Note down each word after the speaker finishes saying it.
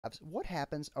what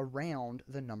happens around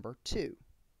the number 2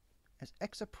 as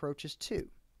x approaches 2?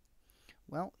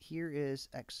 Well, here is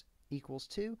x equals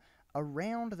 2.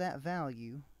 Around that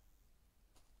value,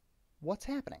 what's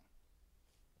happening?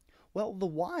 Well, the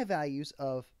y values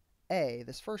of a,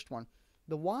 this first one,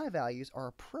 the y values are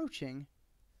approaching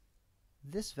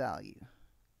this value,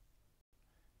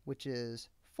 which is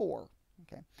 4.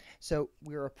 Okay, so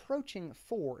we're approaching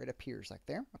 4, it appears like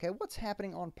there. Okay, what's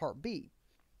happening on part B?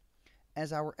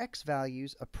 As our x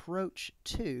values approach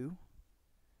 2,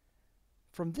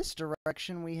 from this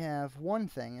direction we have one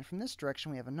thing, and from this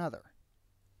direction we have another.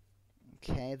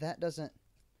 Okay, that doesn't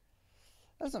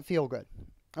feel good.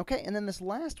 Okay, and then this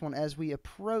last one, as we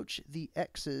approach the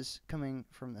x's coming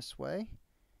from this way,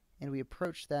 and we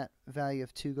approach that value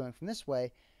of 2 going from this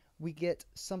way, we get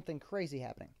something crazy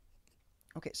happening.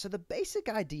 Okay, so the basic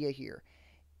idea here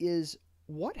is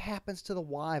what happens to the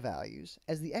y values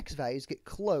as the x values get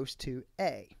close to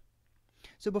a.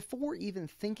 So before even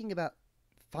thinking about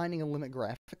finding a limit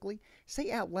graphically,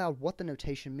 say out loud what the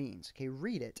notation means. Okay,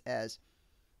 read it as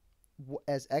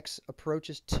x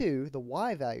approaches 2, the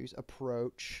y values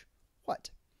approach what?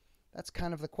 That's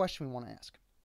kind of the question we want to ask.